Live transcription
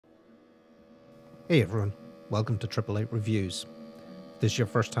Hey everyone, welcome to 888 Reviews. If this is your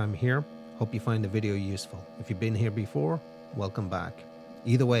first time here, hope you find the video useful. If you've been here before, welcome back.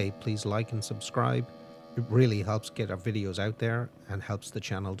 Either way, please like and subscribe. It really helps get our videos out there and helps the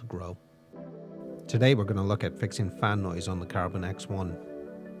channel to grow. Today we're going to look at fixing fan noise on the Carbon X1.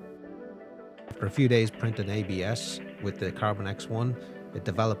 After a few days printing ABS with the Carbon X1, it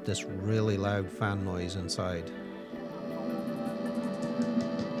developed this really loud fan noise inside.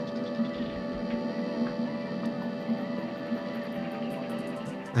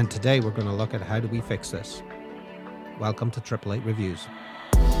 And today we're going to look at how do we fix this. Welcome to 888 Reviews.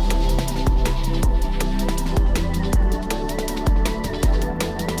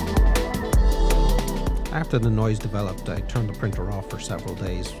 After the noise developed, I turned the printer off for several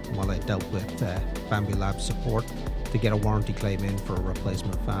days while I dealt with Bambu Labs support to get a warranty claim in for a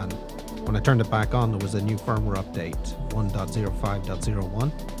replacement fan. When I turned it back on, there was a new firmware update,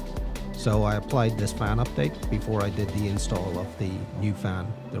 1.05.01. So I applied this fan update before I did the install of the new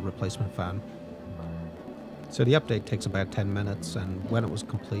fan, the replacement fan. So the update takes about 10 minutes, and when it was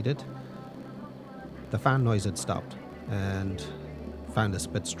completed, the fan noise had stopped, and found this a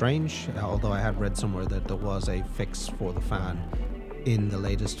bit strange, although I had read somewhere that there was a fix for the fan in the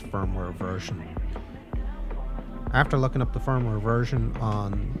latest firmware version. After looking up the firmware version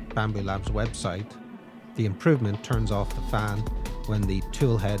on Bambu Labs website, the improvement turns off the fan when the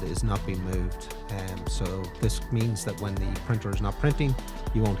tool head is not being moved. So this means that when the printer is not printing,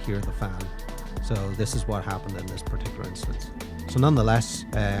 you won't hear the fan. So this is what happened in this particular instance. So nonetheless,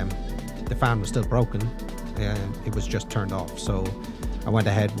 the fan was still broken, and it was just turned off. So I went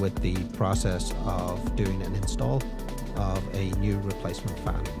ahead with the process of doing an install of a new replacement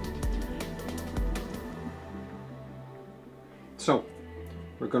fan. So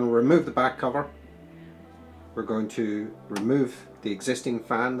we're going to remove the back cover. We're going to remove the existing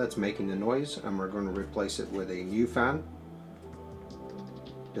fan that's making the noise, and we're going to replace it with a new fan.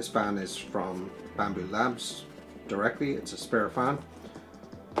 This fan is from Bambu Labs directly. It's a spare fan.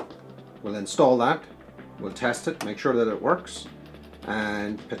 We'll install that, we'll test it, make sure that it works,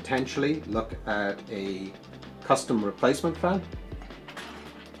 and potentially look at a custom replacement fan.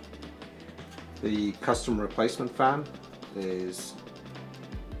 The custom replacement fan is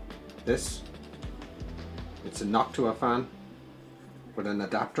this. It's a Noctua fan with an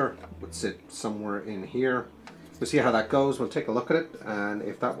adapter. It would sit somewhere in here. We'll see how that goes. We'll take a look at it, and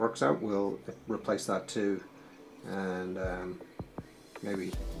if that works out, we'll replace that too, and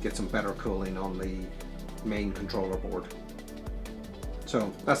maybe get some better cooling on the main controller board.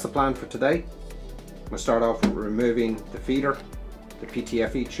 So that's the plan for today. We'll start off with removing the feeder, the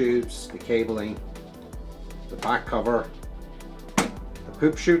PTFE tubes, the cabling, the back cover, the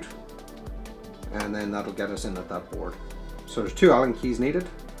poop chute, and then that'll get us in at that board. So there's 2 Allen keys needed,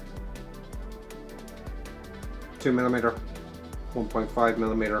 2mm,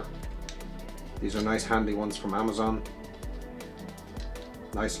 1.5mm. These are nice handy ones from Amazon.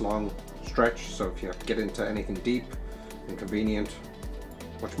 Nice long stretch, so if you get into anything deep and convenient,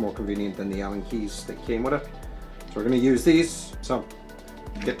 much more convenient than the Allen keys that came with it. So we're going to use these. So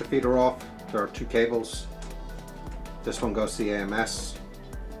get the feeder off. There are 2 cables. This one goes to the AMS,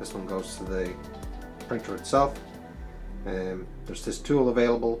 this one goes to the printer itself. There's this tool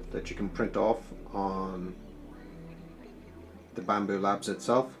available that you can print off on the Bambu Labs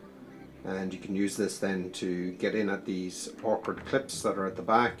itself, and you can use this then to get in at these awkward clips that are at the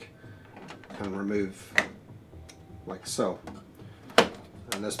back and remove like so.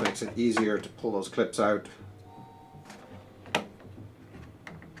 And this makes it easier to pull those clips out.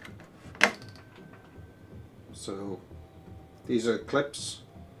 So these are clips.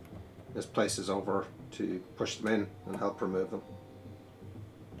 This place is over to push them in and help remove them.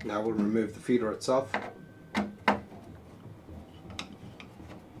 Now we'll remove the feeder itself.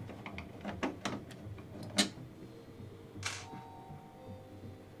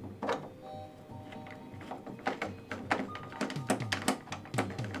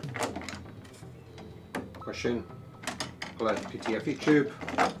 Push in, pull out the PTFE tube.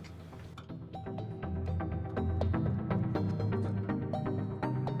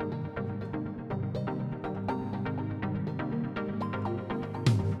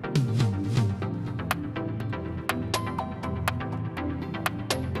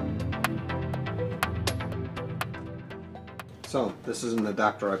 So this is an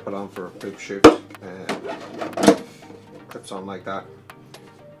adapter I put on for a poop chute. Clips on like that.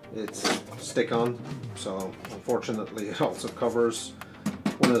 It's stick on, so unfortunately it also covers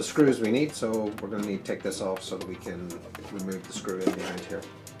one of the screws we need, so we're going to need to take this off so that we can remove the screw in the end here.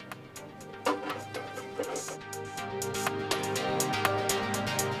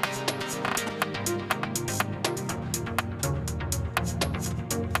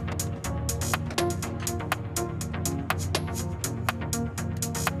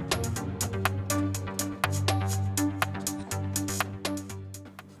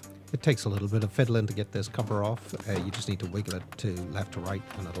 It takes a little bit of fiddling to get this cover off. You just need to wiggle it to left to right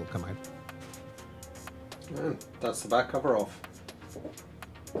and it'll come out. And that's the back cover off.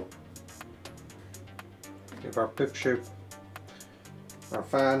 We have our pip chute. Our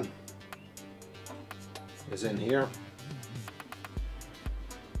fan is in here.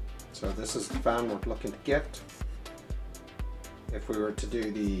 So this is the fan we're looking to get. If we were to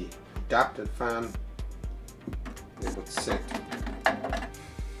do the adapted fan, it would sit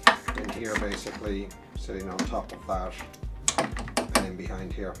in here, basically sitting on top of that and in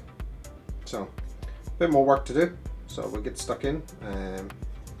behind here. So a bit more work to do, so we'll get stuck in and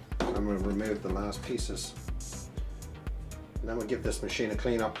we'll remove the last pieces, and then we'll give this machine a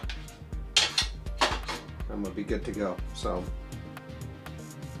clean up and we'll be good to go. So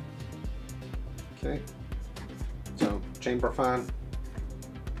okay, so chamber fan,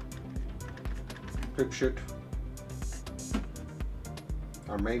 pip chute,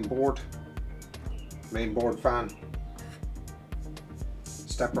 our main board fan,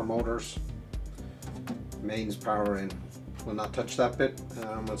 stepper motors, mains power in. We'll not touch that bit,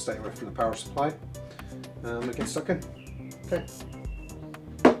 we'll stay away from the power supply. We'll get stuck in. Okay.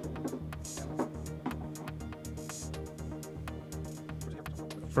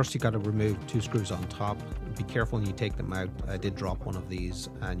 First you got to remove 2 screws on top. Be careful when you take them out. I did drop one of these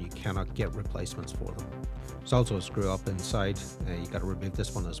and you cannot get replacements for them. There's also a screw up inside. You got to remove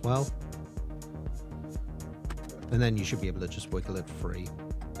this one as well. And then you should be able to just wiggle it free.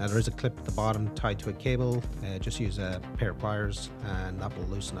 Now there is a clip at the bottom tied to a cable. Just use a pair of pliers and that will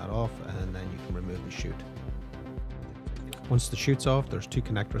loosen that off, and then you can remove the chute. Once the chute's off, there's 2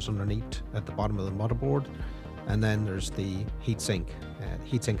 connectors underneath at the bottom of the motherboard, and then there's the heatsink.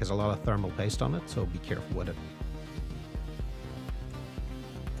 Heatsink has a lot of thermal paste on it, so be careful with it.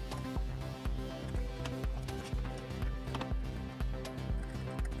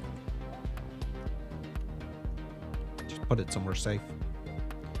 Just put it somewhere safe,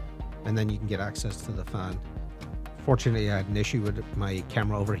 and then you can get access to the fan. Fortunately, I had an issue with my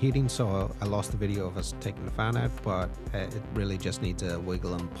camera overheating, so I lost the video of us taking the fan out, but it really just needs a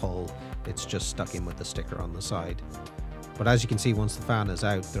wiggle and pull. It's just stuck in with the sticker on the side. But as you can see, once the fan is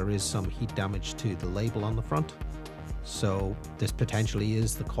out, there is some heat damage to the label on the front. So this potentially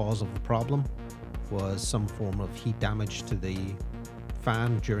is the cause of the problem, was some form of heat damage to the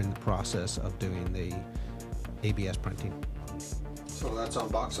fan during the process of doing the ABS printing. So let's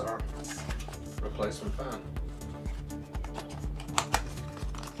unbox our replacement fan.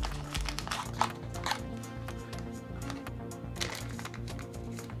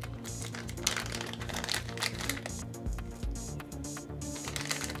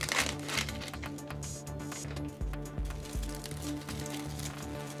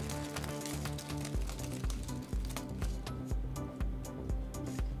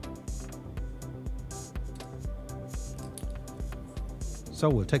 So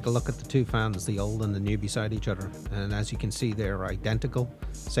we'll take a look at the 2 fans, the old and the new, beside each other, and as you can see they're identical,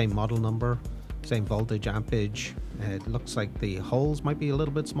 same model number, same voltage, ampage. It looks like the holes might be a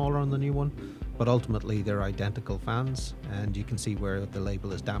little bit smaller on the new one, but ultimately they're identical fans, and you can see where the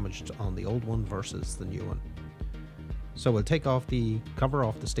label is damaged on the old one versus the new one. So we'll take off the cover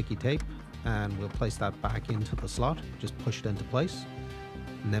off the sticky tape and we'll place that back into the slot, just push it into place,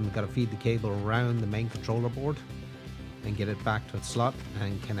 and then we've got to feed the cable around the main controller board and get it back to its slot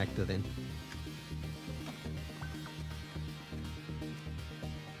and connect it in.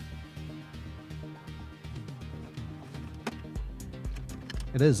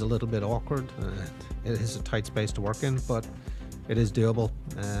 It is a little bit awkward. It is a tight space to work in, but it is doable,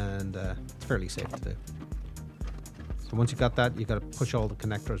 and it's fairly safe to do. So once you got that, you got to push all the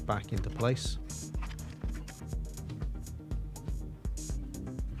connectors back into place.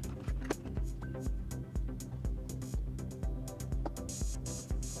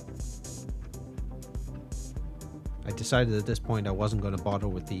 I decided at this point I wasn't going to bother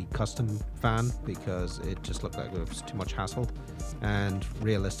with the custom fan because it just looked like it was too much hassle, and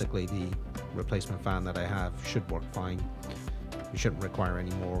realistically the replacement fan that I have should work fine. You shouldn't require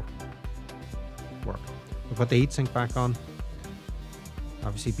any more work. We'll put the heatsink back on.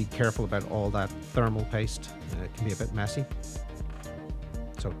 Obviously be careful about all that thermal paste, it can be a bit messy.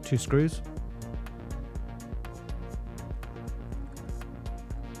 So 2 screws.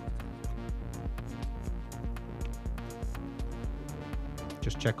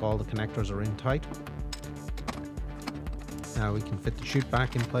 Just check all the connectors are in tight. Now we can fit the chute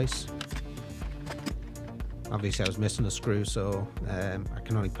back in place. Obviously I was missing a screw, so I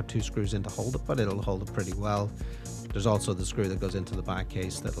can only put 2 screws in to hold it, but it'll hold it pretty well. There's also the screw that goes into the back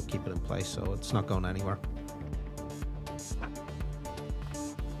case that'll keep it in place, so it's not going anywhere.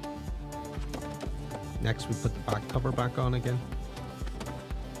 Next we put the back cover back on again.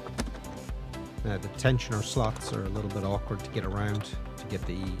 Now the tensioner slots are a little bit awkward to get around. To get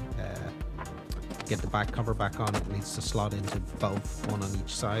the back cover back on, it needs to slot into both, one on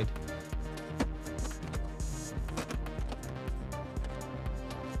each side.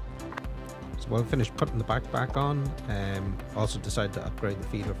 So when I finished putting the back on, also decided to upgrade the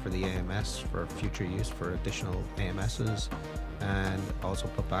feeder for the AMS for future use for additional AMSs, and also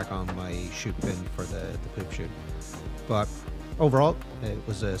put back on my chute bin for the poop chute. But overall, it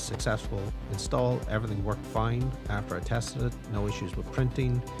was a successful install. Everything worked fine after I tested it. No issues with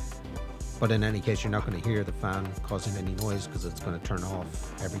printing. But in any case, you're not going to hear the fan causing any noise because it's going to turn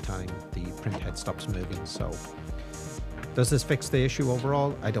off every time the print head stops moving. So does this fix the issue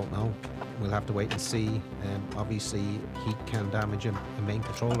overall? I don't know. We'll have to wait and see. Obviously, heat can damage a main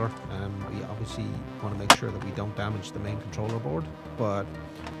controller. We obviously want to make sure that we don't damage the main controller board, but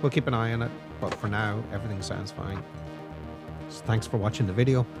we'll keep an eye on it. But for now, everything sounds fine. So thanks for watching the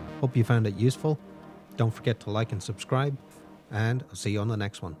video. Hope you found it useful. Don't forget to like and subscribe, and I'll see you on the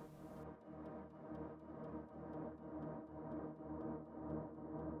next one.